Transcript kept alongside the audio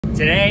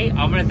Today,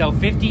 I'm gonna throw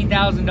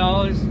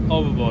 $15,000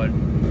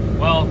 overboard.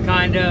 Well,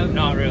 kinda,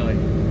 not really.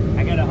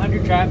 I got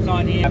 100 traps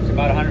on here. It's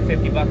about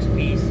 150 bucks a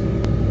piece.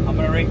 I'm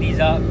gonna rig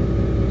these up,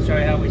 show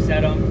you how we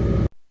set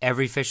them.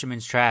 Every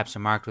fisherman's traps are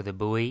marked with a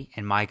buoy,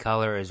 and my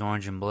color is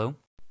orange and blue.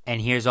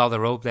 And here's all the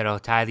rope that'll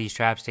tie these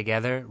traps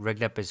together,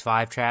 rigged up as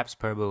 5 traps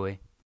per buoy.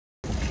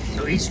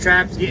 So each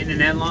trap's getting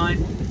an end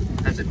line.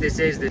 That's what this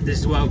is. This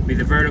is what would be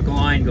the vertical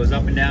line, goes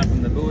up and down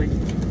from the buoy.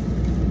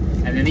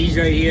 And then these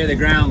right here, the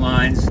ground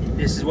lines.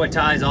 This is what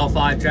ties all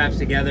 5 traps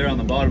together on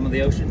the bottom of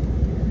the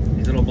ocean.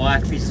 These little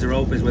black pieces of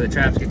rope is where the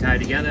traps get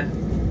tied together.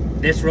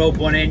 This rope,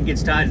 one end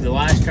gets tied to the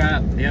last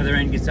trap, the other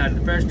end gets tied to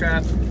the first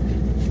trap.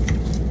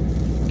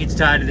 Gets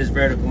tied to this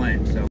vertical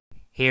end. So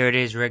here it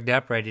is rigged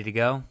up, ready to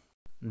go.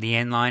 The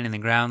end line and the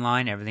ground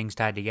line, everything's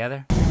tied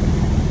together.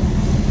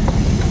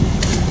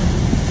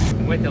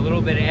 With a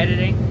little bit of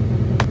editing.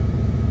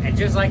 And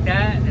just like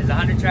that, there's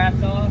 100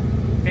 traps off,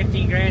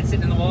 15 grand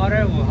sitting in the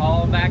water. We'll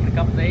haul them back in a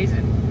couple days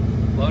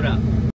and load up.